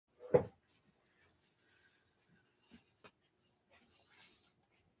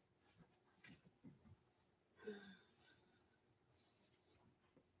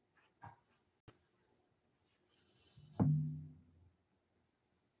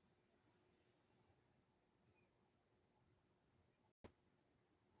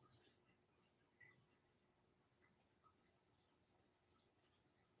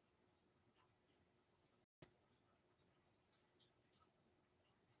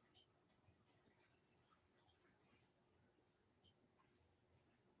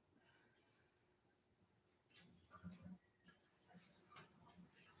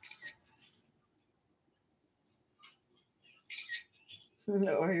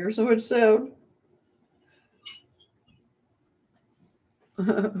No, I hear so much sound.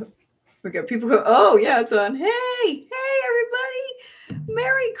 We got people go, oh, yeah, it's on. Hey, everybody.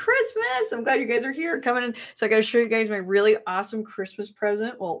 Merry Christmas. I'm glad you guys are here coming in. So I got to show you guys my really awesome Christmas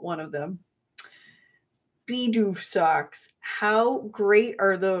present. Well, one of them. Bidoof socks. How great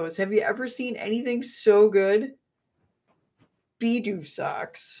are those? Have you ever seen anything so good? Bidoof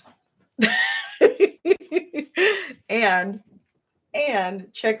socks. and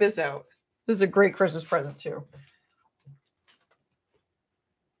check this out. This is a great Christmas present too.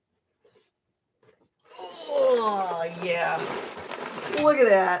 Oh yeah. Look at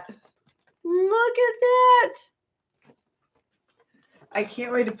that. Look at that. I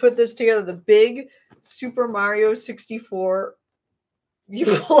can't wait to put this together. The big Super Mario 64. You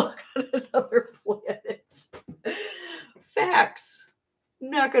belong on another planet. Facts. I'm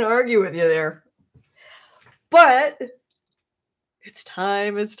not going to argue with you there. But it's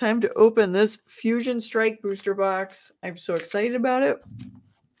time. It's time to open this Fusion Strike booster box. I'm so excited about it.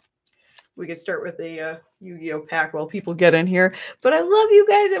 We can start with a Yu-Gi-Oh pack while people get in here. But I love you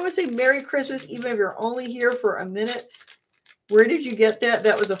guys. I want to say Merry Christmas, even if you're only here for a minute. Where did you get that?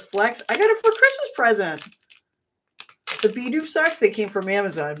 That was a flex. I got it for a Christmas present. The Bidoof socks, they came from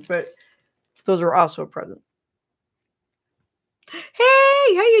Amazon, but those are also a present.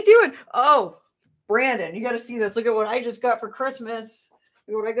 Hey, how you doing? Oh, Brandon, you got to see this. Look at what I just got for Christmas.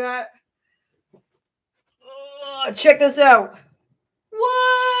 Look at what I got. Oh, check this out.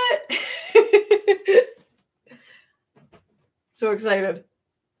 What? So excited.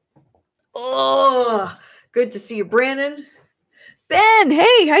 Oh, good to see you, Brandon. Ben,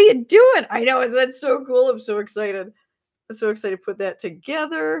 hey, how you doing? I know, is that so cool? I'm so excited. I'm so excited to put that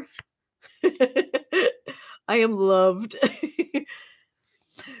together. I am loved.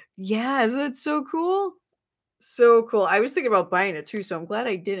 Yeah, isn't that so cool? So cool. I was thinking about buying it too, so I'm glad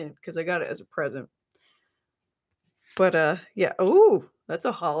I didn't because I got it as a present. But yeah. Oh, that's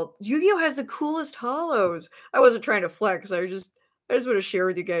a holo. Yu-Gi-Oh has the coolest holos. I wasn't trying to flex. I just want to share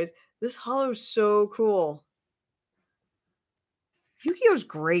with you guys. This holo is so cool. Yu-Gi-Oh's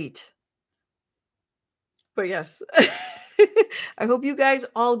great. But yes. I hope you guys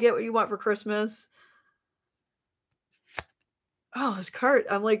all get what you want for Christmas. Oh, this card.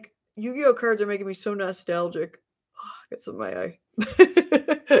 I'm like, Yu-Gi-Oh cards are making me so nostalgic. Oh, I got some in my eye.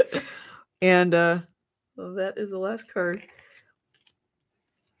 And well, that is the last card.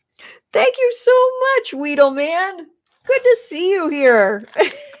 Thank you so much, Weedleman. Good to see you here.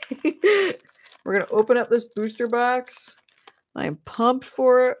 We're going to open up this booster box. I'm pumped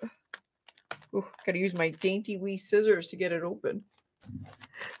for it. Ooh, gotta use my dainty wee scissors to get it open.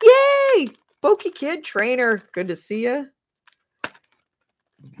 Yay! Pokey Kid Trainer. Good to see you.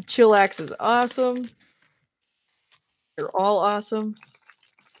 Chillax is awesome. They're all awesome.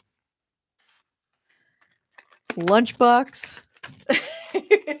 Lunchbox.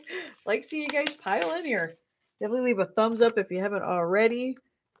 Like seeing you guys pile in here. Definitely leave a thumbs up if you haven't already.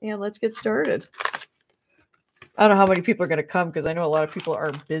 And let's get started. I don't know how many people are going to come because I know a lot of people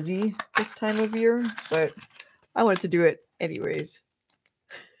are busy this time of year, but I wanted to do it anyways.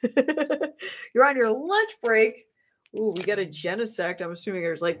 You're on your lunch break. Ooh, we got a Genesect. I'm assuming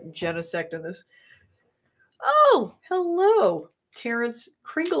there's like Genesect in this. Oh, hello, Terrence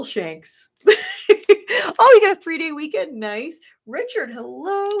Kringleshanks. Oh, you got a 3-day weekend. Nice. Richard,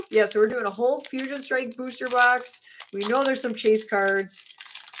 hello. Yeah, so we're doing a whole Fusion Strike booster box. We know there's some chase cards.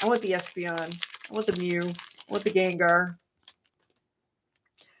 I want the Espeon. I want the Mew. I want the Gengar.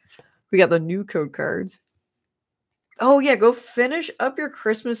 We got the new code cards. Oh, yeah, go finish up your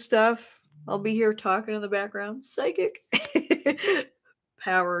Christmas stuff. I'll be here talking in the background. Psychic.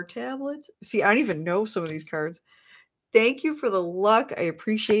 Power tablet. See, I don't even know some of these cards. Thank you for the luck. I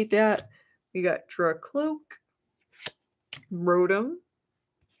appreciate that. We got Dracloak. Rotom.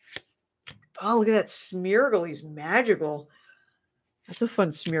 Oh, look at that Smeargle. He's magical. That's a fun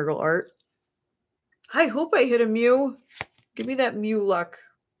Smeargle art. I hope I hit a Mew. Give me that Mew luck.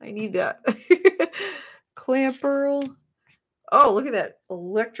 I need that. Clamperl. Oh, look at that.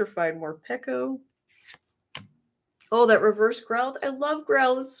 Electrified Morpeko. Oh, that reverse Growlithe. I love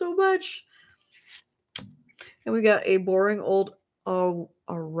Growlithe so much. And we got a boring old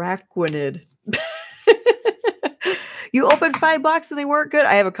Araquanid. You opened 5 boxes and they weren't good?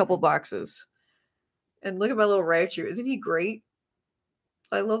 I have a couple boxes. And look at my little Raichu. Isn't he great?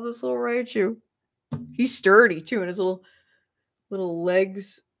 I love this little Raichu. He's sturdy too, and his little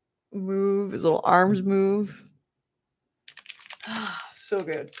legs move, his little arms move. Ah, so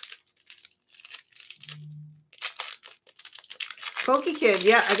good. Pokey Kid,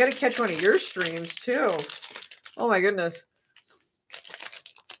 yeah, I gotta catch one of your streams too. Oh my goodness.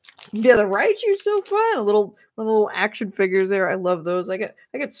 Yeah, the Raichu's so fun. One of the little action figures there. I love those. I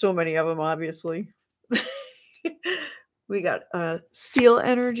get so many of them, obviously. We got Steel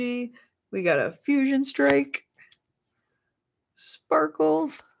Energy. We got a Fusion Strike,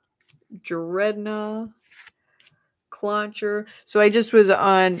 Sparkle, Dreadnought, Clauncher. So I just was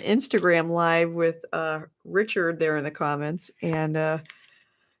on Instagram live with Richard there in the comments, and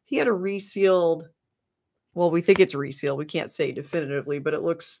he had a resealed. Well, we think it's resealed. We can't say definitively, but it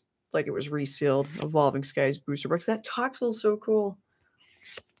looks like it was resealed. Evolving Skies booster box. That Toxel's so cool.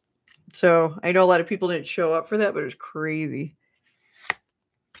 So I know a lot of people didn't show up for that, but it was crazy.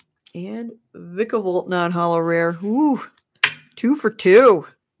 And Vikavolt non-holo rare. Ooh, 2 for 2.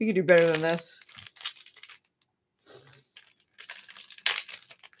 You can do better than this.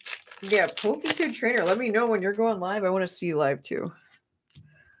 Yeah, PokeKid Trainer. Let me know when you're going live. I want to see you live too. I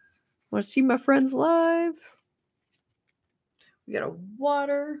want to see my friends live. We got a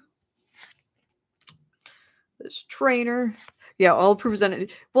water. This trainer. Yeah, all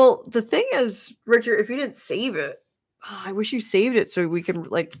presented. Well, the thing is, Richard, if you didn't save it, I wish you saved it so we can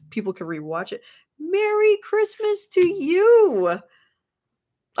people can rewatch it. Merry Christmas to you.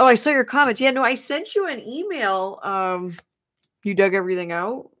 Oh, I saw your comments. Yeah, no, I sent you an email. You dug everything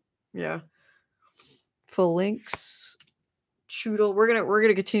out? Yeah. Phalanx. Choodle. We're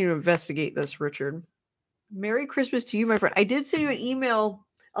gonna continue to investigate this, Richard. Merry Christmas to you, my friend. I did send you an email.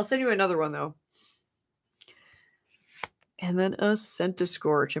 I'll send you another one though. And then a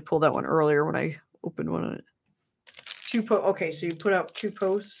Centiskorch. I pulled that one earlier when I opened one on it. Okay, so you put out 2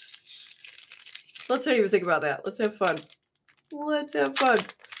 posts. Let's not even think about that. Let's have fun. Let's have fun.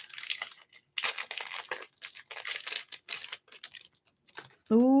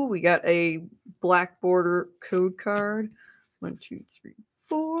 Ooh, we got a black border code card. 1, 2, 3,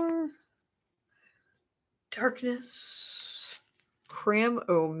 4. Darkness.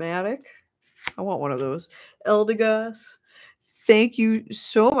 Cram-O-Matic. I want one of those. Eldegoss. Thank you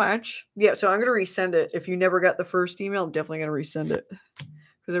so much. Yeah, so I'm going to resend it. If you never got the first email, I'm definitely going to resend it.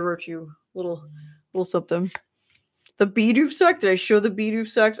 Because I wrote you a little something. The Bidoof sock. Did I show the Bidoof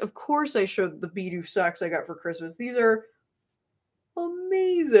socks? Of course I showed the Bidoof socks I got for Christmas. These are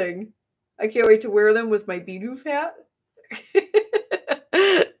amazing. I can't wait to wear them with my Bidoof hat.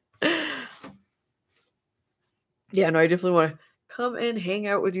 Yeah, no, I definitely want to come and hang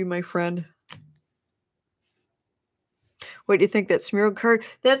out with you, my friend. What do you think that Smeargle card?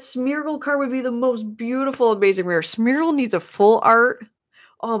 That Smeargle card would be the most beautiful, amazing rare. Smeargle needs a full art.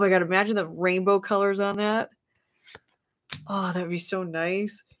 Oh my god, imagine the rainbow colors on that. Oh, that would be so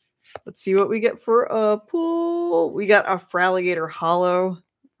nice. Let's see what we get for a pull. We got a Fraligator Hollow.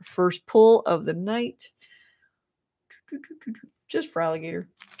 First pull of the night. Just Fraligator.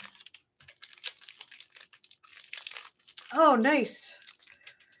 Oh, nice.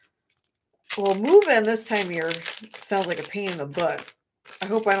 Well, moving this time of year sounds like a pain in the butt. I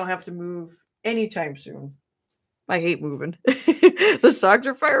hope I don't have to move anytime soon. I hate moving. The socks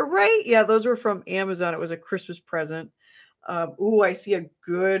are fire, right? Yeah, those were from Amazon. It was a Christmas present. Ooh, I see a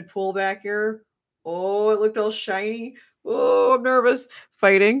good pullback here. Oh, it looked all shiny. Oh, I'm nervous.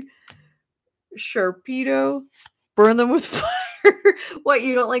 Fighting. Sharpedo. Burn them with fire. What,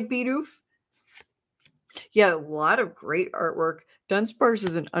 you don't like Bidoof? Yeah, a lot of great artwork. Dunsparce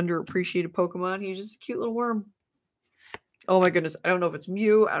is an underappreciated Pokemon. He's just a cute little worm. Oh my goodness. I don't know if it's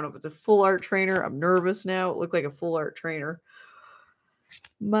Mew. I don't know if it's a full art trainer. I'm nervous now. It looked like a full art trainer.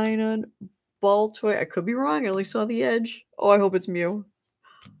 Minun, Baltoy. I could be wrong. I only saw the edge. Oh, I hope it's Mew.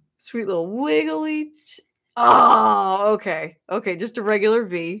 Sweet little Wiggly. Oh, okay. Okay, just a regular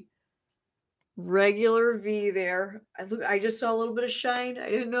V. Regular V there. I just saw a little bit of shine. I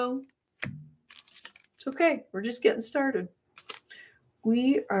didn't know. It's okay. We're just getting started.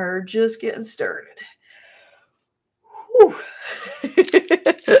 We are just getting started. Whew.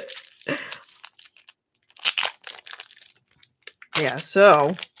 Yeah, so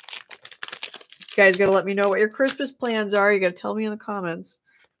you guys got to let me know what your Christmas plans are. You got to tell me in the comments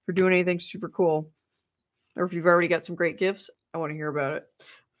if you're doing anything super cool. Or if you've already got some great gifts, I want to hear about it.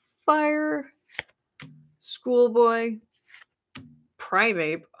 Fire, Schoolboy,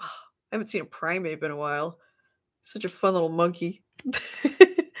 Primeape. Oh, I haven't seen a Primeape in a while. Such a fun little monkey.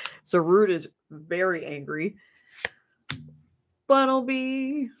 Zarude is very angry.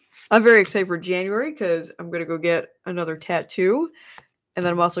 Bunnelby. I'm very excited for January because I'm going to go get another tattoo. And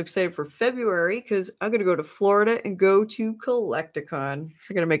then I'm also excited for February because I'm going to go to Florida and go to Collecticon. I'm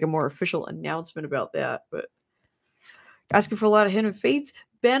going to make a more official announcement about that. But asking for a lot of Hidden Fates.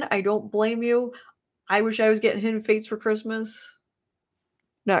 Ben, I don't blame you. I wish I was getting Hidden Fates for Christmas.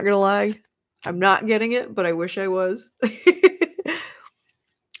 Not going to lie. I'm not getting it, but I wish I was.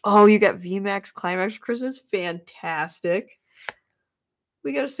 Oh, you got VMAX Climax for Christmas? Fantastic.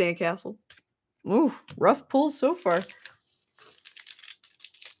 We got a sandcastle. Ooh, rough pulls so far.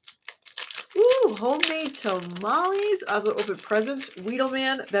 Ooh, homemade tamales. Also open presents.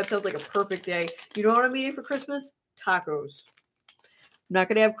 Weedleman. That sounds like a perfect day. You know what I'm eating for Christmas? Tacos. I'm not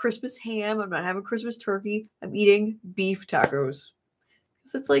going to have Christmas ham. I'm not having Christmas turkey. I'm eating beef tacos.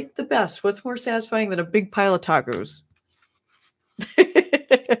 Because it's like the best. What's more satisfying than a big pile of tacos?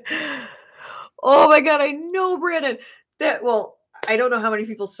 Oh my God, I know, Brandon. I don't know how many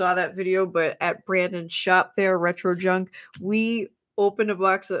people saw that video, but at Brandon's shop there, Retro Junk, we opened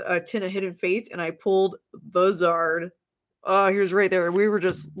a tin of Hidden Fates, and I pulled the Zard. Oh, he was right there. We were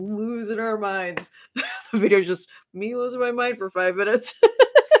just losing our minds. The video's just me losing my mind for 5 minutes.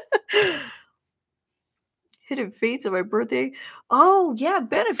 Hidden Fates on my birthday. Oh, yeah,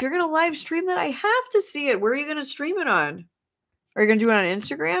 Ben, if you're going to live stream that, I have to see it. Where are you going to stream it on? Are you going to do it on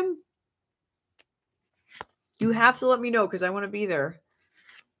Instagram? You have to let me know because I want to be there.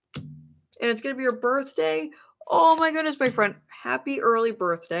 And it's going to be your birthday. Oh my goodness, my friend. Happy early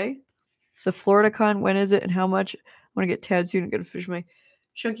birthday. The FloridaCon, when is it and how much? I want to get tattooed soon. I'm going to finish my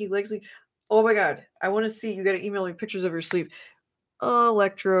chunky leg sleeve. Oh my God. I want to see. You got to email me pictures of your sleeve.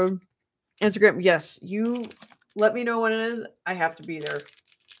 Electrode. Instagram. Yes. You let me know when it is. I have to be there.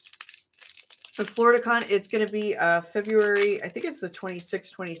 The FloridaCon, it's going to be February. I think it's the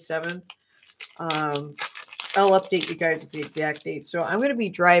 26th, 27th. I'll update you guys with the exact date. So I'm going to be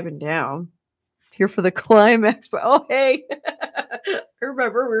driving down here for the Climax. Oh, hey. I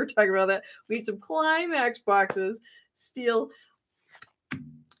remember we were talking about that. We need some Climax boxes. Steel.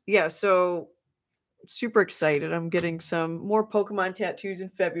 Yeah, so super excited. I'm getting some more Pokemon tattoos in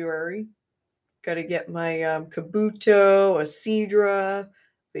February. Got to get my Kabuto, a Seadra,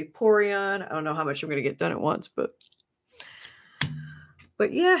 Vaporeon. I don't know how much I'm going to get done at once, but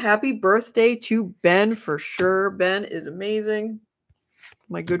yeah, happy birthday to Ben for sure. Ben is amazing.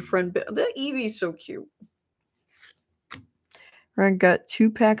 My good friend Ben. That Eevee's so cute. Ryan got 2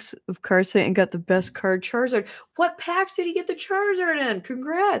 packs of cards and got the best card, Charizard. What packs did he get the Charizard in?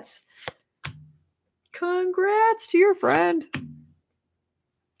 Congrats. Congrats to your friend.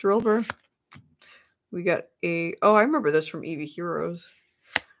 Drillbur. We got a... Oh, I remember this from Eevee Heroes.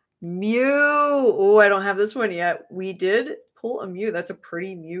 Mew. Oh, I don't have this one yet. We did pull a Mew. That's a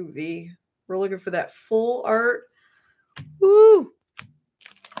pretty Mew V. We're looking for that full art. Woo.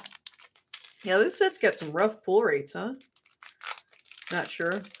 Yeah, this set's got some rough pull rates, huh? Not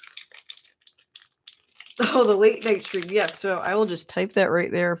sure. Oh, the late night stream. Yes, so I will just type that right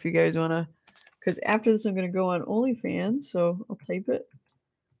there if you guys want to. Because after this, I'm going to go on OnlyFans. So I'll type it.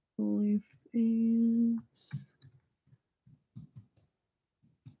 OnlyFans.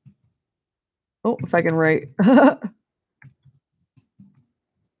 Oh, if I can write.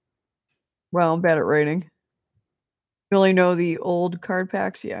 Well, I'm bad at writing. You only know the old card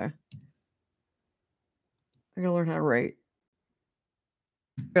packs? Yeah. I gotta learn how to write.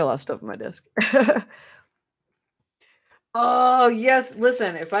 I got a lot of stuff on my desk. Oh, yes.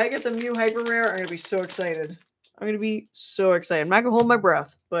 Listen, if I get the Mew Hyper Rare, I'm going to be so excited. I'm going to be so excited. I'm not going to hold my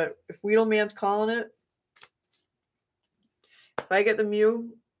breath, but if Weedleman's calling it, if I get the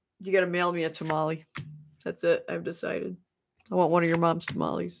Mew, you got to mail me a tamale. That's it. I've decided. I want one of your mom's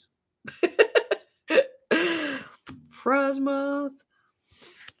tamales. Frosmoth.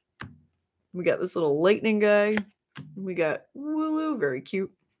 We got this little lightning guy. We got Wooloo, very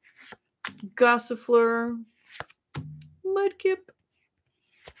cute. Gossifleur. Mudkip.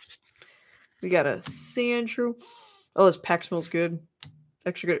 We got a Sandshrew. Oh, this pack smells good.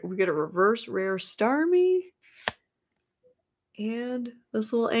 Extra good. We got a reverse rare Starmie. And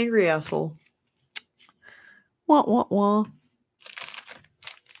this little angry asshole. Wah, wah, wah.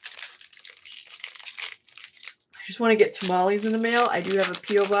 I just want to get tamales in the mail. I do have a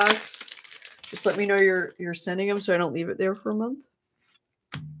P.O. box. Just let me know you're sending them so I don't leave it there for a month.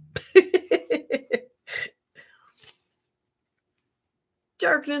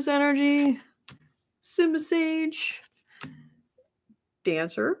 Darkness Energy. Simbasage.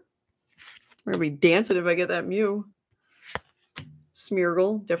 Dancer. We're going to be dancing if I get that Mew.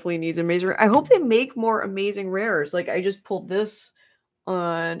 Smeargle. Definitely needs amazing. I hope they make more amazing rares. Like, I just pulled this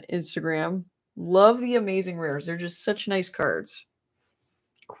on Instagram. Love the amazing rares. They're just such nice cards.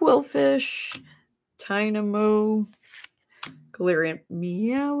 Quillfish. Tynamo. Galarian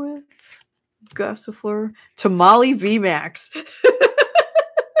Meowth. Gossifleur. Tamale VMAX.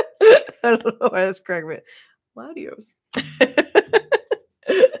 I don't know why that's cracking me. Latios.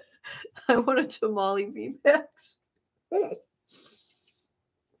 I want a Tamale VMAX.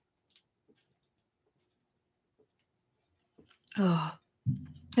 Oh.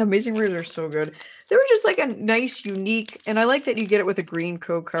 Amazing Rares are so good. They were just like a nice, unique, and I like that you get it with a green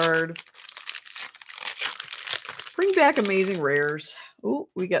code card. Bring back Amazing Rares. Oh,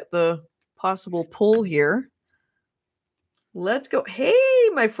 we got the possible pull here. Let's go. Hey,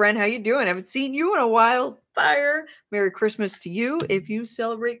 my friend, how you doing? I haven't seen you in a while. Fire. Merry Christmas to you if you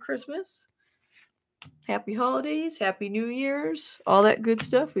celebrate Christmas. Happy holidays, happy New Year's, all that good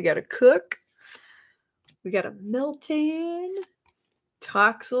stuff. We got a Cook. We got a Milton.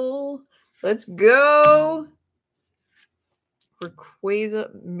 Toxel. Let's go.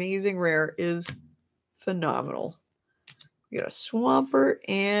 Rayquaza Amazing Rare is phenomenal. We got a Swampert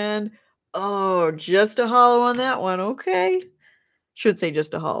and just a holo on that one. Okay. Should say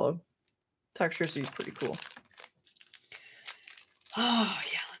just a holo. Toxtricity is pretty cool. Oh,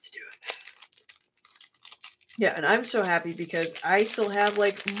 yeah, let's do it. Yeah, and I'm so happy because I still have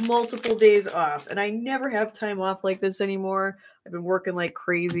like multiple days off, and I never have time off like this anymore. I've been working like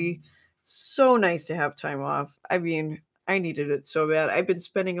crazy. So nice to have time off. I mean, I needed it so bad. I've been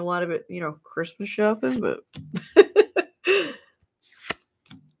spending a lot of it, Christmas shopping, but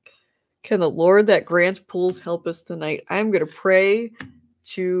can the Lord that grants pulls help us tonight? I'm going to pray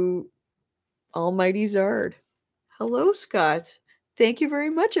to Almighty Zard. Hello, Scott. Thank you very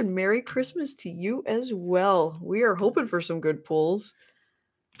much, and Merry Christmas to you as well. We are hoping for some good pulls.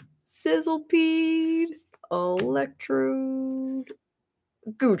 Sizzlepede, Electrode,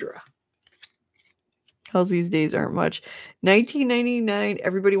 Goodra. Hells these days aren't much. 1999,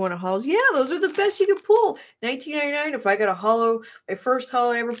 everybody want a holos. Yeah, those are the best you can pull. 1999, if I got a holo, my first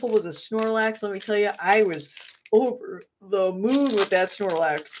holo I ever pulled was a Snorlax. Let me tell you, I was over the moon with that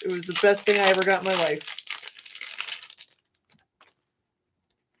Snorlax. It was the best thing I ever got in my life.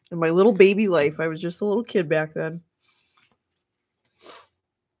 In my little baby life, I was just a little kid back then.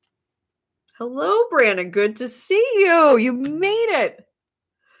 Hello, Brandon. Good to see you. You made it.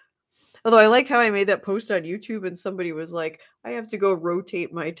 Although I like how I made that post on YouTube and somebody was like, I have to go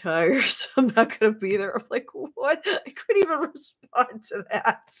rotate my tires. I'm not going to be there. I'm like, what? I couldn't even respond to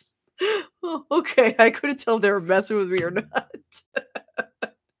that. Oh, okay. I couldn't tell if they were messing with me or not.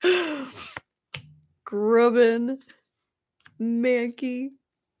 Grubbin. Mankey.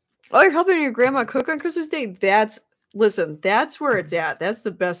 Oh, you're helping your grandma cook on Christmas Day? Listen, that's where it's at. That's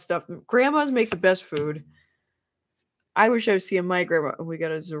the best stuff. Grandmas make the best food. I wish I was seeing my grandma. We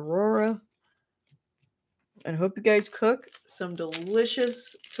got a Zorora. And I hope you guys cook some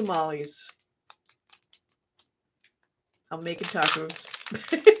delicious tamales. I'm making tacos.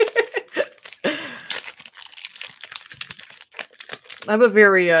 I'm a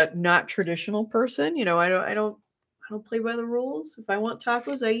very not traditional person. I don't play by the rules. If I want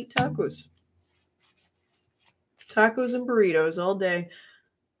tacos, I eat tacos. Tacos and burritos all day.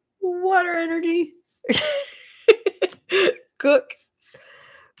 Water energy. Cook.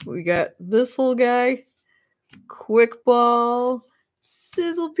 We got this little guy. Quick Ball.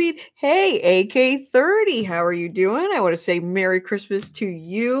 Sizzlepede. Hey, AK30. How are you doing? I want to say Merry Christmas to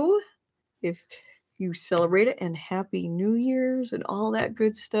you. If you celebrate it, and Happy New Year's and all that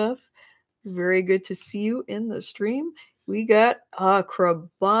good stuff. Very good to see you in the stream. We got a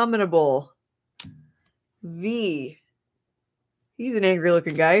Crabominable V. He's an angry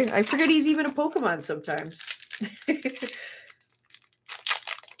looking guy. I forget he's even a Pokemon sometimes.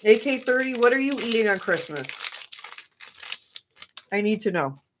 AK30, what are you eating on Christmas? I need to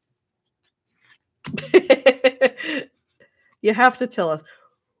know. You have to tell us.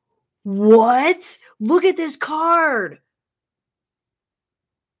 What? Look at this card.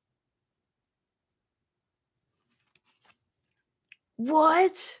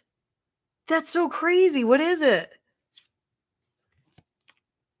 What? That's so crazy. What is it?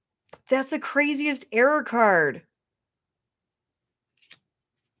 That's the craziest error card.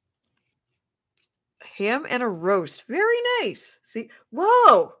 Ham and a roast. Very nice. See?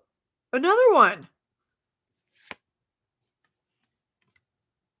 Whoa. Another one.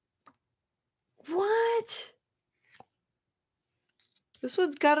 What? This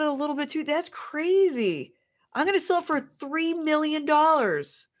one's got it a little bit too. That's crazy. I'm going to sell it for $3 million.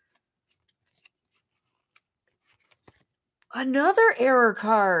 Another error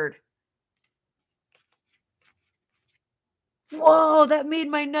card. Whoa, that made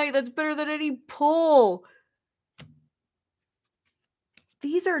my night. That's better than any pull.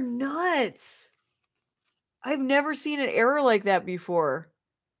 These are nuts. I've never seen an error like that before.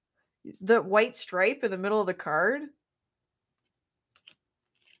 The white stripe in the middle of the card.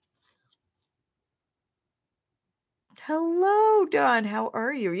 Hello, Don. How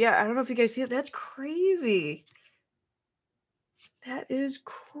are you? Yeah, I don't know if you guys see it. That's crazy. That is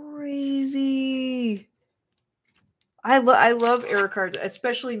crazy. I love error cards,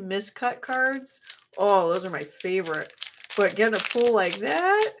 especially miscut cards. Oh, those are my favorite. But getting a pull like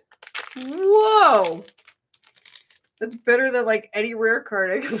that, whoa! That's better than like any rare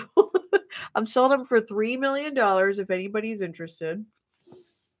card I can pull. I'm selling them for $3 million if anybody's interested.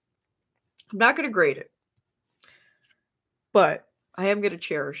 I'm not going to grade it, but I am going to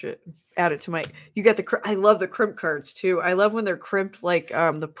cherish it. Add it to my. You got the. I love the crimp cards too. I love when they're crimped like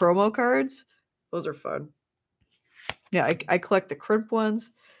the promo cards. Those are fun. Yeah, I collect the crimp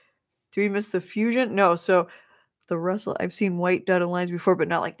ones. Do we miss the fusion? No. So the Russell, I've seen white dotted lines before, but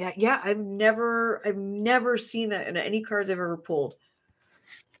not like that. Yeah, I've never seen that in any cards I've ever pulled.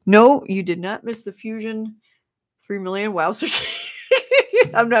 No, you did not miss the fusion. 3 million. Wow. So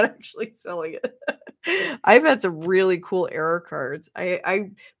I'm not actually selling it. I've had some really cool error cards.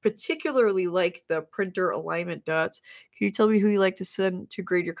 I particularly like the printer alignment dots. Can you tell me who you like to send to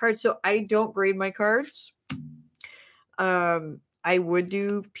grade your cards? So I don't grade my cards. I would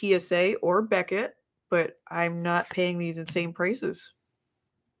do PSA or Beckett, but I'm not paying these insane prices.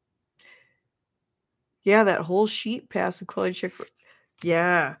 Yeah, that whole sheet passed the quality check for.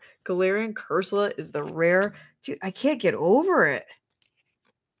 Yeah, Galarian Cursula is the rare. Dude, I can't get over it.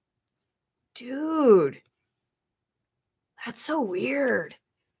 Dude, that's so weird.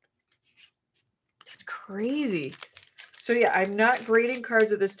 That's crazy. So yeah, I'm not grading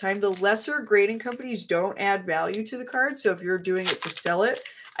cards at this time. The lesser grading companies don't add value to the card. So if you're doing it to sell it,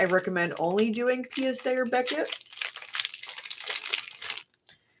 I recommend only doing PSA or Beckett.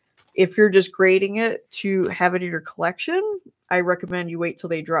 If you're just grading it to have it in your collection, I recommend you wait till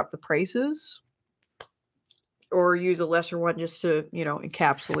they drop the prices. Or use a lesser one just to,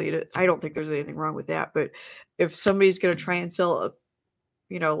 encapsulate it. I don't think there's anything wrong with that. But if somebody's going to try and sell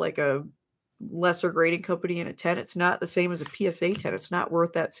like a lesser grading company in a 10, it's not the same as a PSA 10. It's not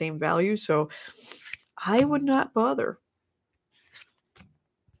worth that same value. So I would not bother.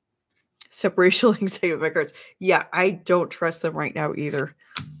 Separational anxiety with my cards. Yeah, I don't trust them right now either.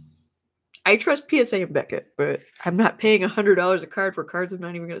 I trust PSA and Beckett, but I'm not paying $100 a card for cards I'm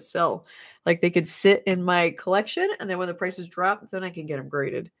not even going to sell. Like, they could sit in my collection, and then when the prices drop, then I can get them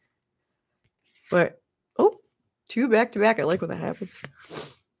graded. But, 2 back-to-back. I like when that happens.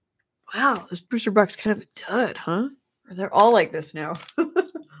 Wow, this booster box kind of a dud, huh? They're all like this now.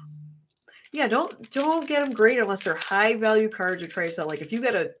 Yeah, don't get them graded unless they're high-value cards you're trying to sell. Like, if you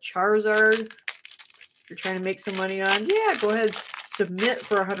got a Charizard you're trying to make some money on, yeah, go ahead. Submit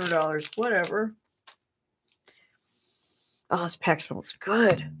for $100. Whatever. Oh, this pack smells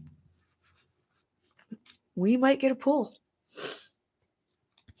good. We might get a pull.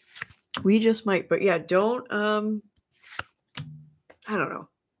 We just might. But yeah, don't I don't know.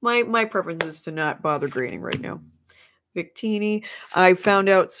 My preference is to not bother grading right now. Victini. I found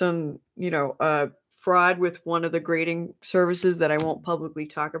out some, fraud with one of the grading services that I won't publicly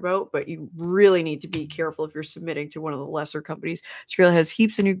talk about, but you really need to be careful if you're submitting to one of the lesser companies. Skrilla has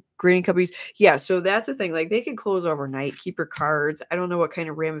heaps of new grading companies. Yeah, so that's the thing. Like, they can close overnight, keep your cards. I don't know what kind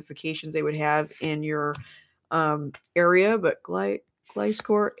of ramifications they would have in your area, but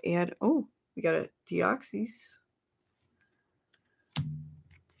Gliscor and we got a Deoxys.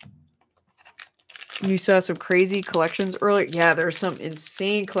 You saw some crazy collections earlier. Yeah, there's some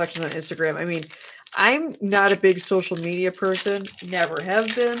insane collections on Instagram. I mean, I'm not a big social media person. Never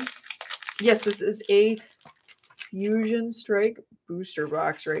have been. Yes, this is a Fusion Strike booster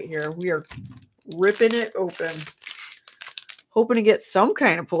box right here. We are ripping it open. Hoping to get some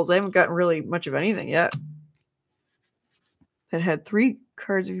kind of pulls. I haven't gotten really much of anything yet. That had 3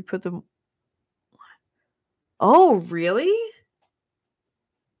 cards if you put them. Oh, really?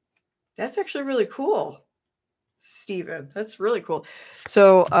 That's actually really cool, Steven. That's really cool.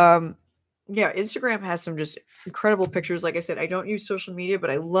 So, yeah, Instagram has some just incredible pictures. Like I said, I don't use social media,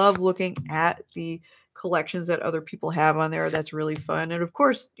 but I love looking at the collections that other people have on there. That's really fun. And of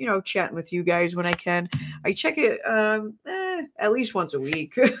course, chatting with you guys when I can. I check it at least once a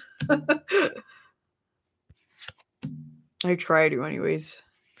week. I try to anyways.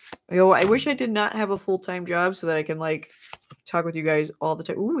 I wish I did not have a full-time job so that I can talk with you guys all the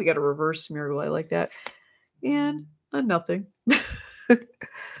time. Ooh, we got a reverse Smeargle. I like that. And nothing.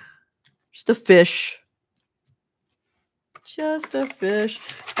 Just a fish. Just a fish.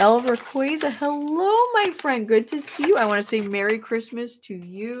 Elva Quaza. Hello, my friend. Good to see you. I want to say Merry Christmas to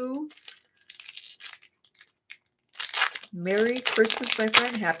you. Merry Christmas, my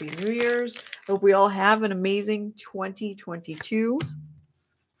friend. Happy New Year's. Hope we all have an amazing 2022.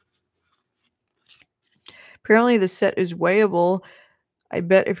 Apparently, the set is weighable. I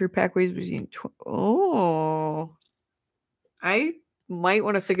bet if your pack weighs between... I might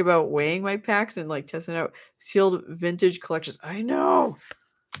want to think about weighing my packs and like testing out sealed vintage collections. I know.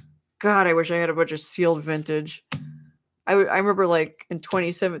 God, I wish I had a bunch of sealed vintage. I remember like in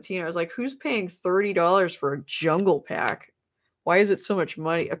 2017, I was like, who's paying $30 for a jungle pack? Why is it so much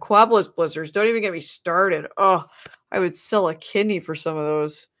money? Aquablus blisters. Don't even get me started. Oh, I would sell a kidney for some of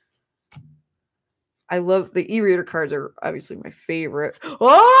those. I love the e-reader cards are obviously my favorite.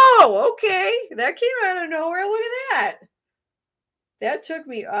 Oh, okay. That came out of nowhere. Look at that. That took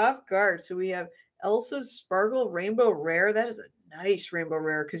me off guard. So we have Elsa's Sparkle Rainbow Rare. That is a nice Rainbow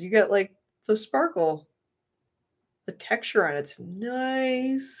Rare because you got like the sparkle. The texture on it's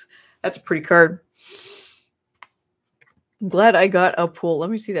nice. That's a pretty card. I'm glad I got a pull. Let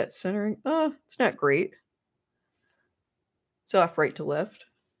me see that centering. Oh, it's not great. It's off right to left.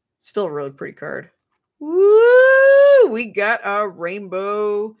 Still a really pretty card. Woo! We got a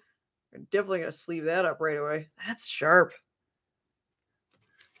rainbow. I'm definitely going to sleeve that up right away. That's sharp.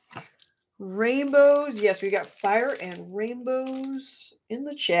 Rainbows. Yes, we got fire and rainbows in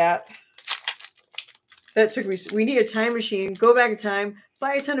the chat. That took me. We need a time machine. Go back in time.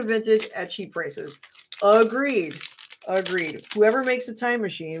 Buy a ton of vintage at cheap prices. Agreed. Agreed. Whoever makes a time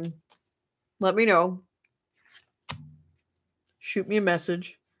machine, let me know. Shoot me a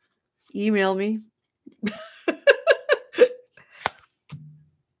message. Email me.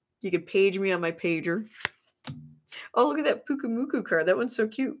 You can page me on my pager. Oh, look at that Pukumuku card. That one's so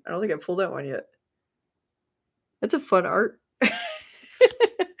cute. I don't think I pulled that one yet. That's a fun art.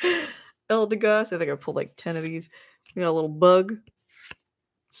 Eldegoss. I think I pulled like 10 of these. We got a little bug.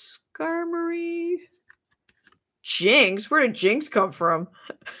 Skarmory. Jinx? Where did Jinx come from?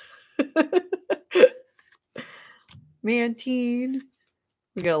 Mantine.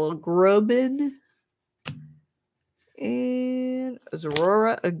 We got a little Grubbin. And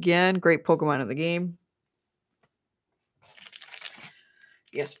Zorora again. Great Pokemon in the game.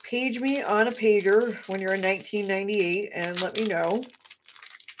 Yes, page me on a pager when you're in 1998 and let me know.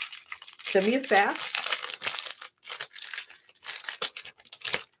 Send me a fax.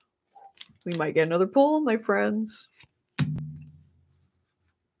 We might get another pull, my friends.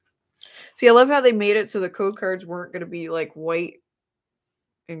 See, I love how they made it so the code cards weren't going to be like white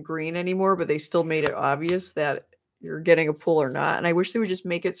and green anymore, but they still made it obvious that you're getting a pull or not. And I wish they would just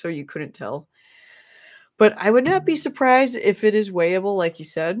make it so you couldn't tell. But I would not be surprised if it is weighable, like you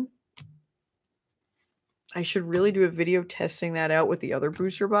said. I should really do a video testing that out with the other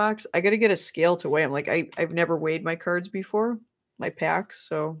booster box. I got to get a scale to weigh them. Like I've never weighed my cards before, my packs,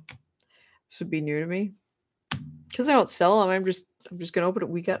 so this would be new to me. Because I don't sell them, I'm just gonna open it.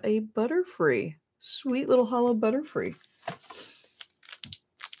 We got a Butterfree, sweet little hollow Butterfree.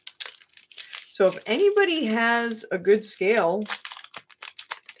 So if anybody has a good scale,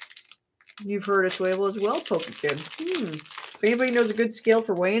 you've heard it's weighable as well, Pokekid. If anybody knows a good scale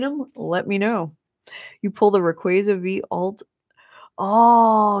for weighing them, let me know. You pull the Rayquaza V Alt.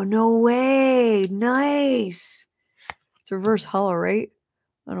 Oh, no way. Nice. It's reverse hollow, right?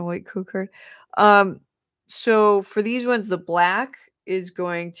 On a white code card. So for these ones, the black is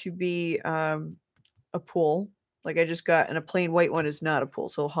going to be a pull. Like I just got, and a plain white one is not a pull.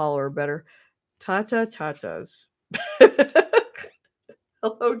 So hollow or better. Tatas.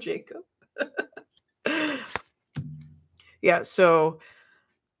 Hello, Jacob. Yeah, so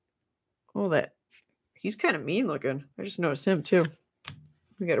that he's kind of mean looking. I just noticed him too.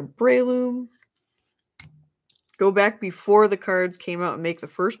 We got a Breloom. Go back before the cards came out and make the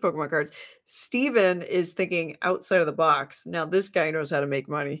first Pokemon cards. Steven is thinking outside of the box. Now this guy knows how to make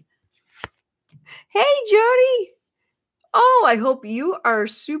money. Hey, Jody. Oh, I hope you are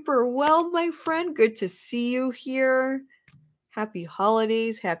super well, my friend. Good to see you here. Happy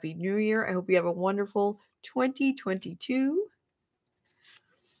holidays. Happy New Year. I hope you have a wonderful 2022.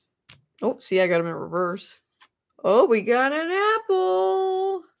 Oh, see, I got them in reverse. Oh, we got an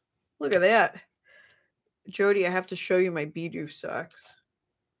apple. Look at that. Jody, I have to show you my Bidoof socks.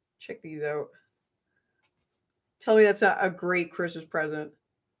 Check these out. Tell me that's not a great Christmas present.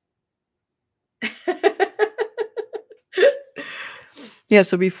 Yeah,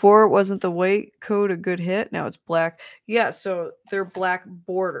 so before it wasn't the white coat a good hit. Now it's black. Yeah, so they're black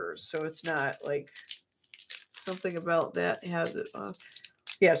borders. So it's not like something about that has it off.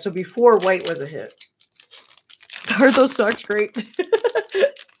 Yeah, so before white was a hit. Are those socks great?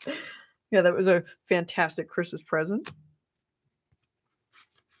 Yeah, that was a fantastic Christmas present.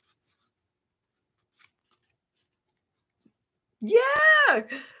 Yeah!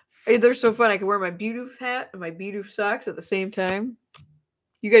 Hey, they're so fun. I can wear my Bidoof hat and my Bidoof socks at the same time.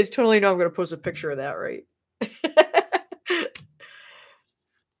 You guys totally know I'm going to post a picture of that, right?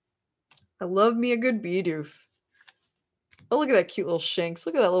 I love me a good Bidoof. Oh, look at that cute little Shanks.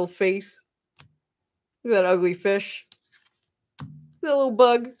 Look at that little face. Look at that ugly fish. Look at that little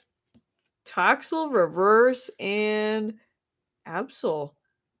bug. Toxel, Reverse, and Absol.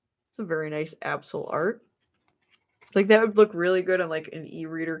 It's a very nice Absol art. Like, that would look really good on, like, an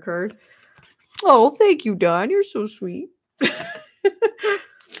e-reader card. Oh, thank you, Don. You're so sweet.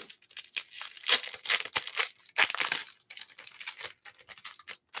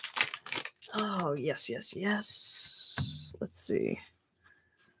 Oh, yes, yes, yes. Let's see.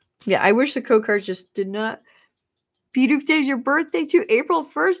 Yeah, I wish the code cards just did not. Bidoof Day is your birthday too? April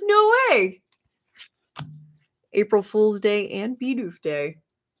 1st? No way! April Fool's Day and Bidoof Day.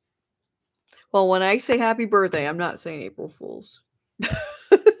 Well, when I say happy birthday, I'm not saying April Fool's.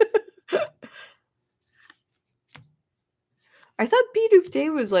 I thought Bidoof Day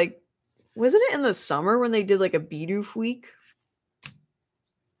was like, wasn't it in the summer when they did like a Bidoof week?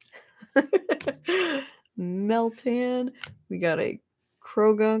 Meltan. We got a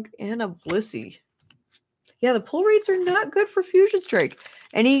Krogunk and a Blissey. Yeah, the pull rates are not good for Fusion Strike.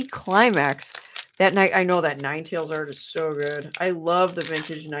 Any Climax. That night, I know that Ninetales art is so good. I love the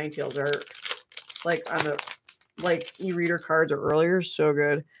vintage Ninetales art. Like on the e-reader cards or earlier, so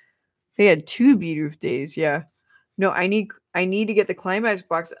good. They had 2 Bidoof days, yeah. No, I need to get the Climax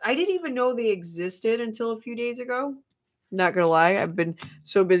box. I didn't even know they existed until a few days ago. Not gonna lie, I've been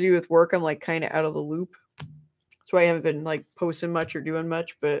so busy with work, I'm like kind of out of the loop. That's why I haven't been like posting much or doing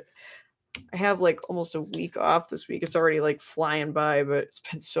much, but I have like almost a week off this week. It's already like flying by, but it's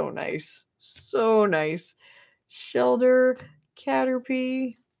been so nice. So nice. Shelder,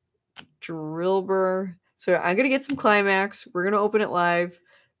 Caterpie, Drillbur. So I'm going to get some Climax. We're going to open it live.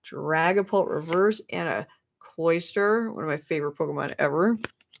 Dragapult Reverse and a Cloyster. One of my favorite Pokemon ever.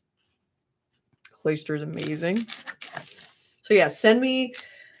 Cloyster is amazing. So yeah, send me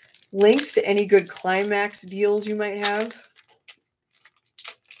links to any good Climax deals you might have.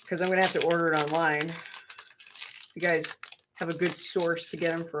 Because I'm going to have to order it online. You guys have a good source to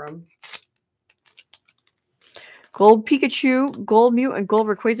get them from. Gold Pikachu, Gold Mew, and Gold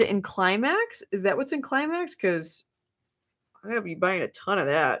Rayquaza in Climax? Is that what's in Climax? Because I'm going to be buying a ton of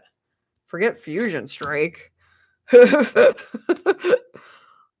that. Forget Fusion Strike.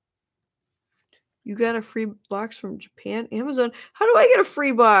 You got a free box from Japan? Amazon? How do I get a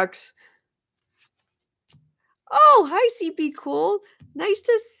free box? Oh, hi, CP Cool. Nice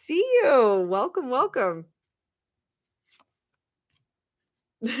to see you. Welcome, welcome.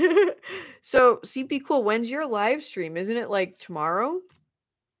 So, CP Cool, when's your live stream? Isn't it like tomorrow?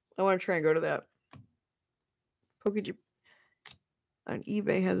 I want to try and go to that. Pokejap on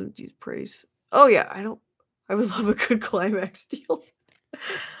eBay hasn't used price. Oh yeah, I would love a good Climax deal.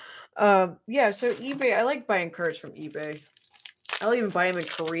 Yeah, so eBay, I like buying cards from eBay. I'll even buy them in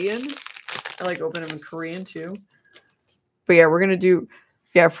Korean. I like opening them in Korean too. But yeah, we're gonna do,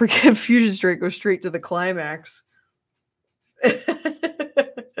 yeah, forget Fusion Strike, go straight to the Climax.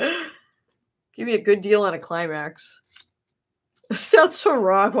 Give me a good deal on a Climax. Sounds so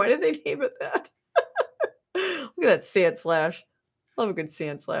wrong. Why did they name it that? Look at that Sand Slash. Love a good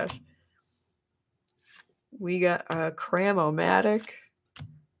Sand Slash. We got a Cramomatic.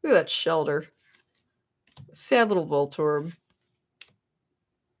 Look at that Shelter. Sad little Voltorb.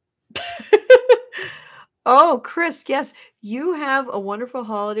 Oh, Chris, yes. You have a wonderful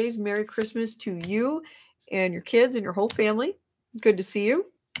holidays. Merry Christmas to you and your kids and your whole family. Good to see you.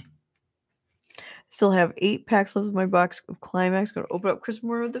 Still have 8 packs left of my box of Climax. Going to open up Christmas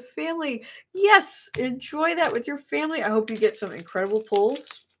morning with the family. Yes, enjoy that with your family. I hope you get some incredible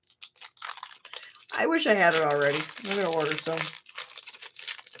pulls. I wish I had it already. I'm going to order some.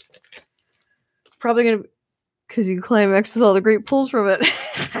 Probably going to, because you Climax with all the great pulls from it.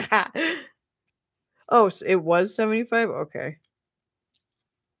 Oh, so it was 75? Okay.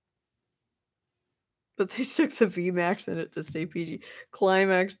 But they stuck the VMAX in it to stay PG.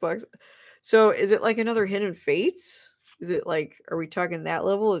 Climax box. So is it like another Hidden Fates? Is it like, are we talking that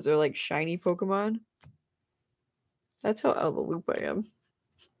level? Is there like shiny Pokemon? That's how out of the loop I am.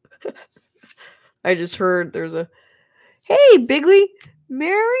 I just heard there's a, hey, Bigley,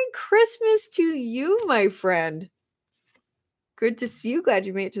 Merry Christmas to you, my friend. Good to see you. Glad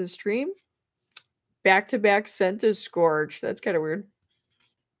you made it to the stream. Back-to-back Centiskorch. That's kind of weird.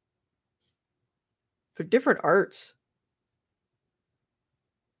 They're different arts.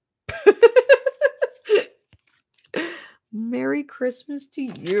 Merry Christmas to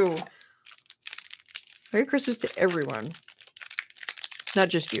you. Merry Christmas to everyone. Not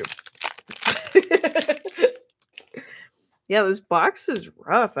just you. Yeah, this box is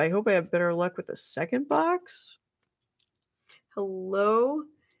rough. I hope I have better luck with the second box. Hello,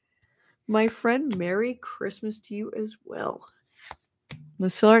 My friend, Merry Christmas to you as well. The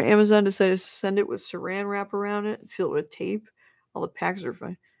seller at Amazon decided to send it with saran wrap around it and seal it with tape. All the packs are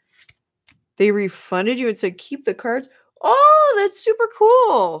fine. They refunded you and said, keep the cards. Oh, that's super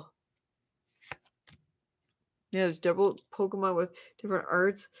cool. Yeah, there's double Pokemon with different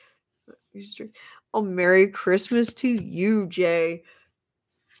arts. Oh, Merry Christmas to you, Jay.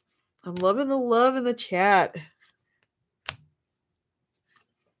 I'm loving the love in the chat.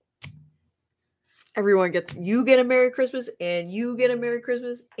 Everyone gets, you get a Merry Christmas, and you get a Merry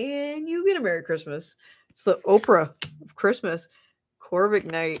Christmas, and you get a Merry Christmas. It's the Oprah of Christmas. Corvic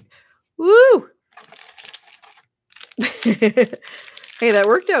Night. Woo! Hey, that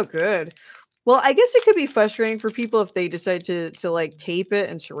worked out good. Well, I guess it could be frustrating for people if they decide to like tape it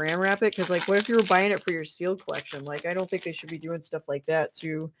and saran wrap it. Because like, what if you were buying it for your sealed collection? Like, I don't think they should be doing stuff like that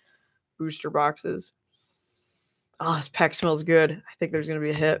to booster boxes. Oh, this pack smells good. I think there's going to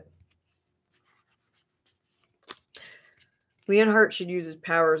be a hit. Leonhardt should use his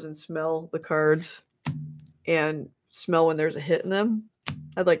powers and smell the cards and smell when there's a hit in them.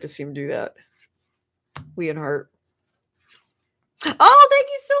 I'd like to see him do that. Leonhardt. Oh, thank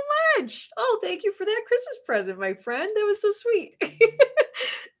you so much. Oh, thank you for that Christmas present, my friend. That was so sweet.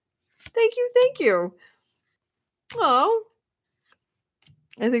 Thank you. Thank you. Oh.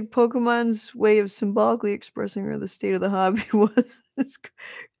 I think Pokemon's way of symbolically expressing where the state of the hobby was.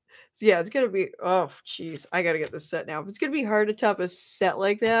 So yeah, it's going to be, oh, jeez. I got to get this set now. If it's going to be hard to top a set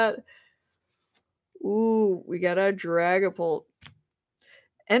like that. Ooh, we got a Dragapult.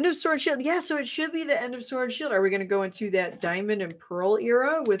 End of Sword Shield. Yeah, so it should be the end of Sword Shield. Are we going to go into that Diamond and Pearl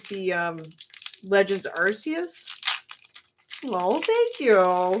era with the Legends Arceus? Oh, thank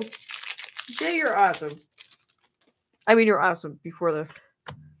you. Jay, you're awesome. I mean, you're awesome before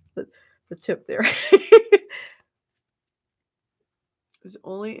the tip there. It's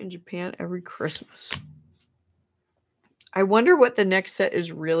only in Japan every Christmas. I wonder what the next set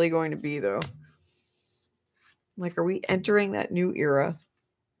is really going to be, though. Like, are we entering that new era?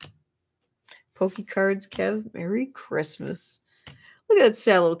 Pokecards, Kev. Merry Christmas. Look at that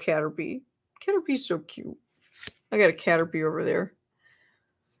sad little Caterpie. Caterpie's so cute. I got a Caterpie over there.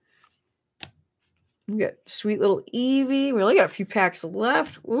 We got sweet little Eevee. We only got a few packs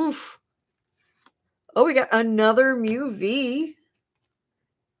left. Oof. Oh, we got another Mew V.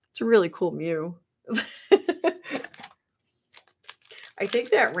 It's a really cool Mew. I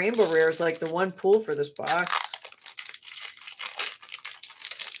think that Rainbow Rare is like the one pull for this box.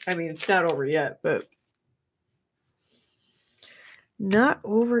 I mean, it's not over yet, but not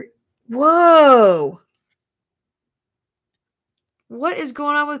over. Whoa. What is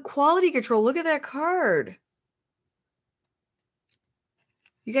going on with quality control? Look at that card.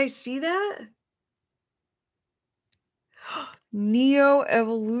 You guys see that? Neo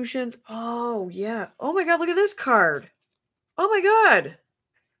Evolutions. Oh, yeah. Oh, my God. Look at this card. Oh, my God.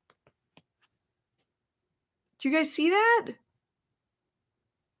 Do you guys see that?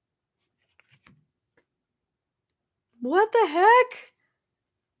 What the heck?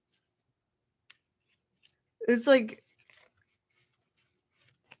 It's like...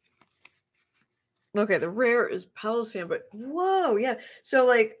 Okay, the rare is Palossand, but whoa, yeah. So,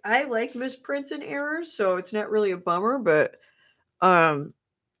 like, I like misprints and errors, so it's not really a bummer, but I'm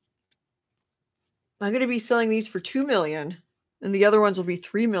going to be selling these for $2 million, and the other ones will be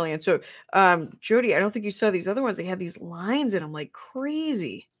 $3 million. So, Jody, I don't think you saw these other ones. They had these lines in them like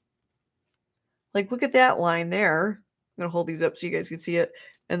crazy. Like, look at that line there. I'm going to hold these up so you guys can see it.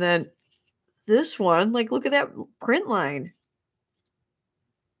 And then this one, like, look at that print line.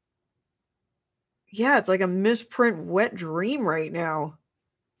 Yeah, it's like a misprint wet dream right now.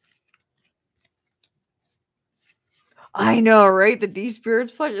 I know, right? The D-Spirits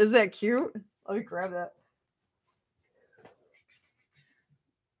plush. Is that cute? Let me grab that.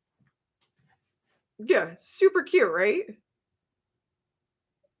 Yeah, super cute, right?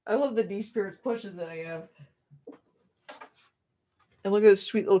 I love the D-Spirits plushes that I have. And look at this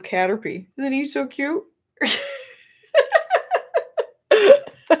sweet little Caterpie. Isn't he so cute?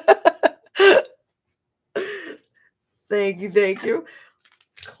 Thank you, thank you.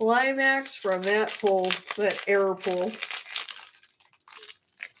 Climax from that pull, that error pull.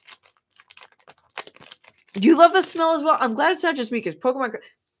 Do you love the smell as well? I'm glad it's not just me because Pokemon.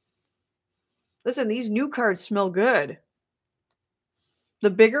 Listen, these new cards smell good.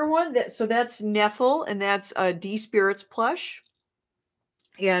 The bigger one, so that's Neffel, and that's D-Spirits plush.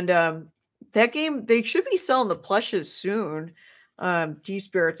 And that game, they should be selling the plushes soon.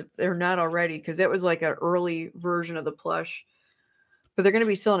 D-Spirits, if they're not already, because that was like an early version of the plush. But they're going to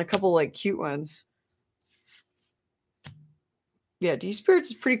be selling a couple like cute ones. Yeah,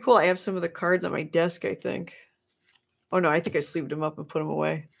 D-Spirits is pretty cool. I have some of the cards on my desk, I think. Oh, no, I think I sleeved them up and put them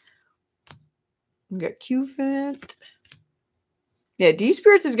away. We got Q-Fit. Yeah,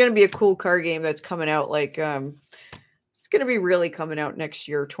 D-Spirits is going to be a cool card game that's coming out. Like, it's going to be really coming out next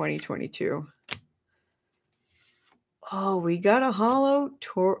year, 2022. Oh, we got a holo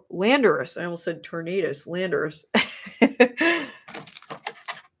Landorus. I almost said Tornadus. Landorus.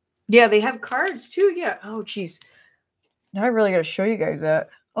 Yeah, they have cards too. Yeah. Oh, geez. Now I really got to show you guys that.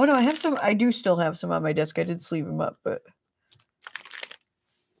 Oh, no, I have some. I do still have some on my desk. I did sleeve them up, but.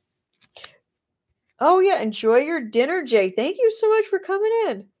 Oh, yeah. Enjoy your dinner, Jay. Thank you so much for coming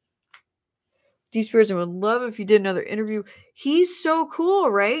in. D-Spears, I would love if you did another interview. He's so cool,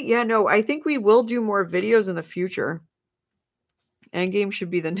 right? Yeah, no, I think we will do more videos in the future. Endgame should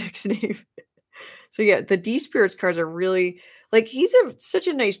be the next name. So yeah, the D-Spirits cards are really like he's such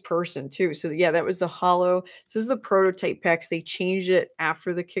a nice person too. So yeah, that was the holo. So this is the prototype packs. They changed it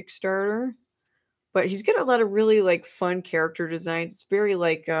after the Kickstarter. But he's got a lot of really like fun character designs. It's very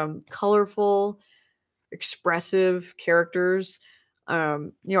like colorful, expressive characters. I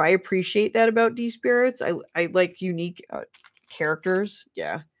appreciate that about D-Spirits. I like unique characters.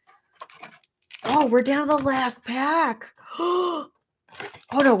 Yeah. Oh, we're down to the last pack. Oh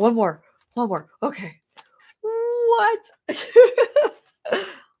no, one more. One more. Okay. What?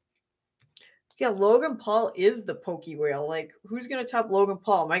 Yeah, Logan Paul is the Pokey Whale. Like, who's gonna top Logan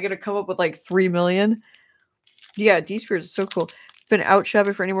Paul? Am I gonna come up with like 3 million? Yeah, D-Spirits is so cool. Been out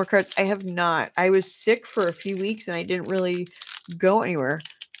shopping for any more cards? I have not. I was sick for a few weeks and I didn't really go anywhere.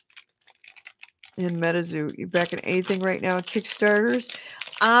 In MetaZoo, you back in anything right now? Kickstarters?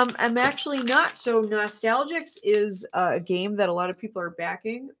 I'm actually not. So Nostalgics is a game that a lot of people are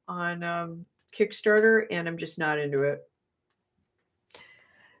backing on Kickstarter, and I'm just not into it.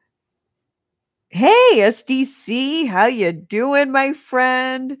 Hey, SDC, how you doing, my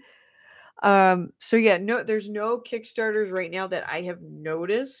friend? So yeah, no, there's no Kickstarters right now that I have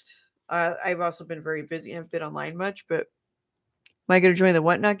noticed. I've also been very busy and haven't been online much, but am I going to join the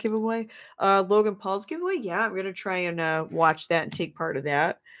Whatnot giveaway? Logan Paul's giveaway? Yeah, I'm going to try and watch that and take part of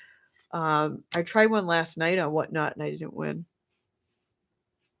that. I tried one last night on Whatnot and I didn't win.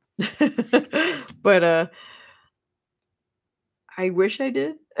 But I wish I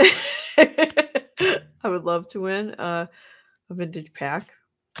did. I would love to win a vintage pack.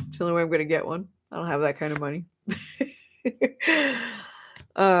 It's the only way I'm going to get one. I don't have that kind of money.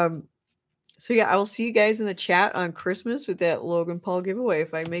 So yeah, I will see you guys in the chat on Christmas with that Logan Paul giveaway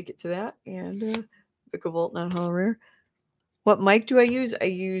if I make it to that. And Vicavolt, not Holo Rare. What mic do I use? I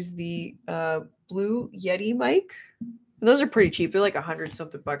use the Blue Yeti mic. And those are pretty cheap. They're like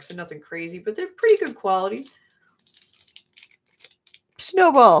 $100-something bucks, so nothing crazy, but they're pretty good quality.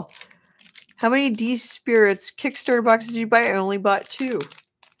 Snowball. How many D-Spirits Kickstarter boxes did you buy? I only bought 2.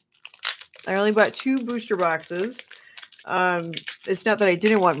 I only bought 2 booster boxes. It's not that I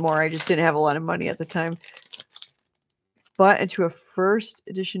didn't want more. I just didn't have a lot of money at the time. Bought into a first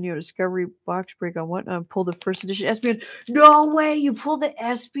edition Neo Discovery box break on Whatnot. Pulled the first edition Espeon. No way! You pulled the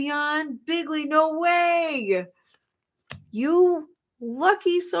Espeon? Bigley, no way! You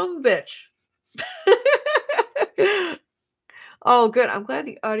lucky son bitch. Oh, good. I'm glad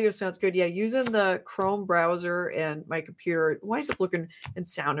the audio sounds good. Yeah, using the Chrome browser and my computer winds up looking and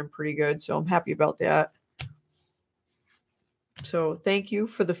sounding pretty good. So I'm happy about that. So thank you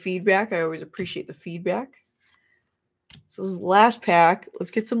for the feedback. I always appreciate the feedback. So this is last pack.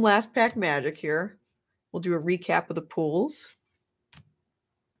 Let's get some last pack magic here. We'll do a recap of the pools.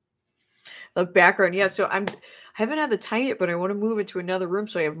 The background. Yeah, so I haven't had the time yet, but I want to move into another room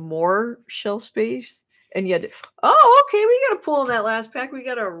so I have more shelf space. And yet, oh, okay, we got a pull in that last pack. We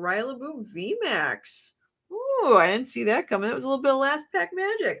got a Rillaboom VMAX. Ooh, I didn't see that coming. That was a little bit of last pack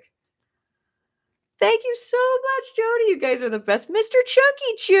magic. Thank you so much, Jody. You guys are the best. Mr.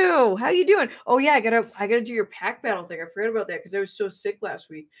 Chunky Chew, how you doing? Oh yeah, I gotta do your pack battle thing. I forgot about that because I was so sick last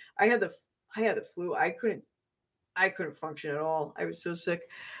week. I had the flu. I couldn't function at all. I was so sick.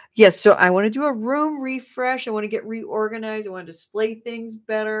 Yes, so I want to do a room refresh. I want to get reorganized. I want to display things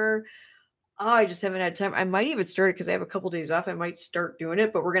better. Oh, I just haven't had time. I might even start it because I have a couple days off. I might start doing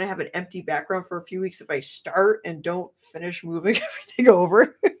it, but we're going to have an empty background for a few weeks if I start and don't finish moving everything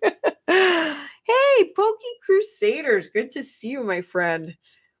over. Hey, Pokey Crusaders. Good to see you, my friend.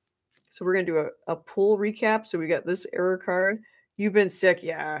 So we're going to do a pool recap. So we got this error card. You've been sick.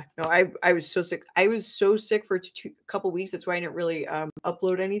 Yeah. No, I was so sick. I was so sick for a couple weeks. That's why I didn't really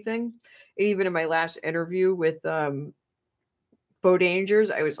upload anything. And even in my last interview with Bo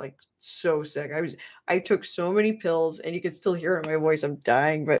Dangers, I was like so sick. I took so many pills, and you can still hear it in my voice. I'm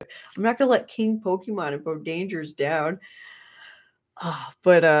dying, but I'm not gonna let King Pokemon and Bo Dangers down.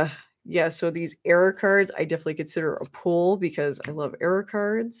 But yeah, so these error cards, I definitely consider a pull because I love error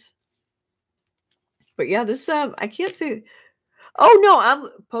cards. But yeah, this I can't say. Oh no, I'm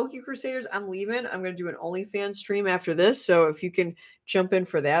Poke Crusaders. I'm leaving. I'm gonna do an OnlyFans stream after this. So if you can jump in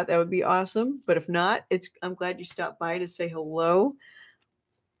for that, that would be awesome. But if not, I'm glad you stopped by to say hello.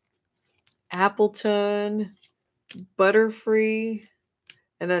 Appleton, Butterfree.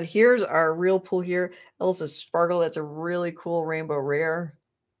 And then here's our real pull here. Elsa Sparkle. That's a really cool rainbow rare.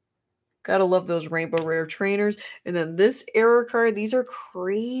 Gotta love those rainbow rare trainers. And then this error card. These are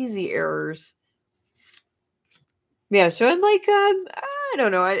crazy errors. Yeah, so at like I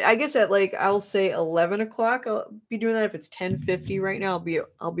don't know. I guess at like I'll say 11 o'clock. I'll be doing that. If it's 10:50 right now,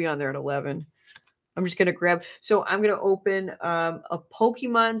 I'll be on there at 11. I'm just gonna grab. So I'm gonna open a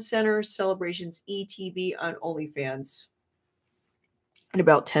Pokemon Center Celebrations ETB on OnlyFans in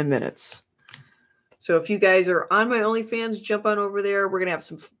about 10 minutes. So if you guys are on my OnlyFans, jump on over there. We're gonna have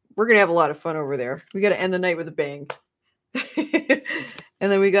a lot of fun over there. We gotta end the night with a bang.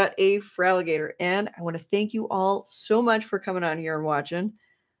 And then we got a Fraligator. And I want to thank you all so much for coming on here and watching.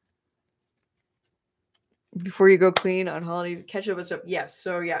 Before you go clean on holidays, catch up on stuff. Yes.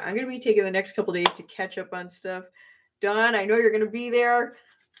 So yeah, I'm gonna be taking the next couple days to catch up on stuff. Dawn, I know you're gonna be there.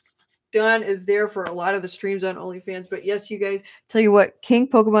 Dawn is there for a lot of the streams on OnlyFans. But yes, you guys, tell you what, King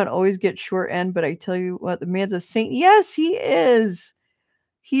Pokemon always gets short end, but I tell you what, the man's a saint. Yes, he is.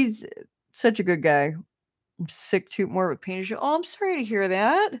 He's such a good guy. I'm sick to more of a pain issue. Oh, I'm sorry to hear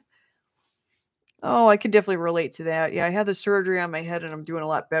that. Oh, I could definitely relate to that. Yeah, I had the surgery on my head and I'm doing a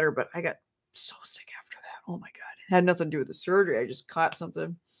lot better, but I got so sick after that. Oh my God. It had nothing to do with the surgery. I just caught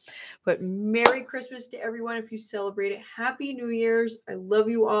something. But Merry Christmas to everyone if you celebrate it. Happy New Year's. I love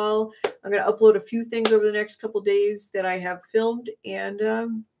you all. I'm going to upload a few things over the next couple days that I have filmed. And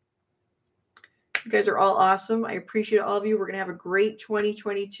you guys are all awesome. I appreciate all of you. We're going to have a great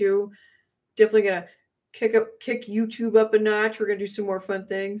 2022. Definitely going to kick YouTube up a notch. We're going to do some more fun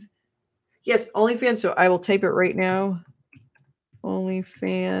things. Yes, OnlyFans. So I will type it right now.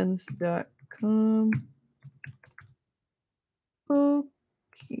 OnlyFans.com. Pokemon.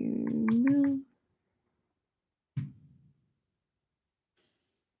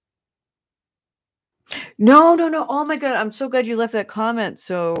 No. Oh my God. I'm so glad you left that comment.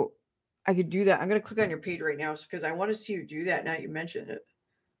 So I could do that. I'm going to click on your page right now because I want to see you do that now you mentioned it.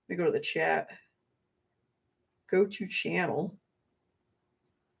 Let me go to the chat. Go to channel.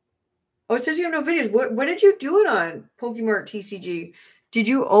 Oh, it says you have no videos. What did you do it on? Pokemon TCG. Did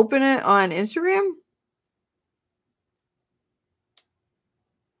you open it on Instagram?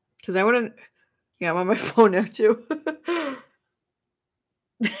 Because I wouldn't. Yeah, I'm on my phone now too.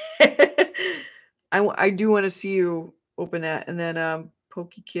 I do want to see you open that. And then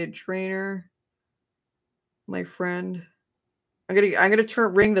PokeKid Trainer, my friend. I'm gonna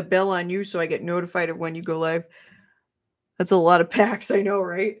ring the bell on you so I get notified of when you go live. That's a lot of packs, I know,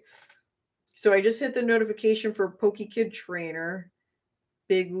 right? So I just hit the notification for PokeKid Trainer.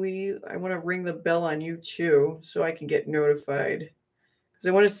 Bigly, I want to ring the bell on you too so I can get notified. Because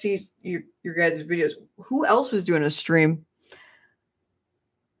I want to see your guys' videos. Who else was doing a stream?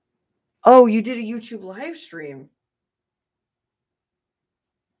 Oh, you did a YouTube live stream.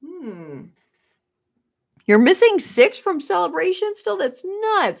 You're missing 6 from Celebration still? That's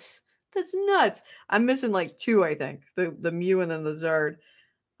nuts. That's nuts. I'm missing like 2, I think. The Mew and then the Zard.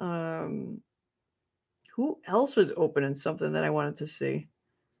 Who else was opening something that I wanted to see?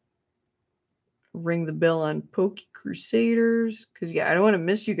 Ring the bell on Poke Crusaders. Because, yeah, I don't want to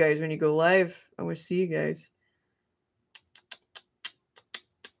miss you guys when you go live. I want to see you guys.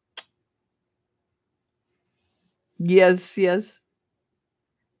 Yes.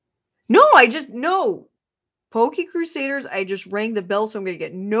 No, no. Poke Crusaders, I just rang the bell, so I'm going to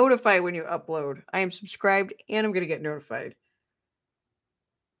get notified when you upload. I am subscribed, and I'm going to get notified.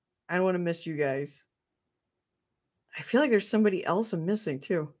 I don't want to miss you guys. I feel like there's somebody else I'm missing,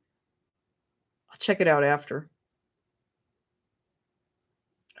 too. I'll check it out after.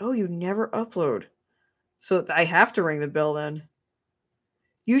 Oh, you never upload. So I have to ring the bell then.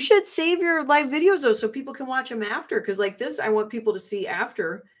 You should save your live videos, though, so people can watch them after. Because like this, I want people to see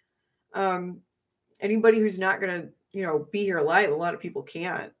after. Anybody who's not going to, be here live, a lot of people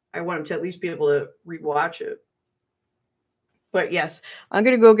can't. I want them to at least be able to rewatch it. But yes, I'm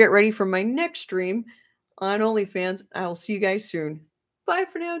going to go get ready for my next stream on OnlyFans. I will see you guys soon. Bye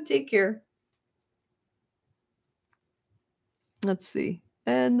for now. Take care. Let's see.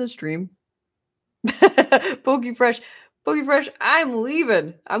 End the stream. Pokefresh, I'm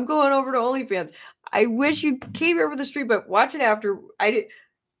leaving. I'm going over to OnlyFans. I wish you came here for the stream, but watch it after.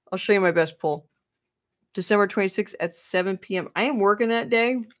 I'll show you my best pull. December 26th at 7 p.m. I am working that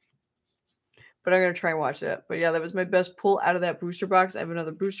day, but I'm going to try and watch that. But yeah, that was my best pull out of that booster box. I have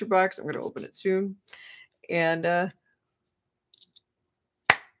another booster box. I'm going to open it soon. And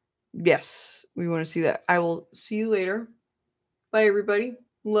yes, we want to see that. I will see you later. Bye, everybody.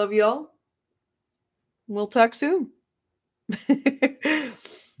 Love y'all. We'll talk soon.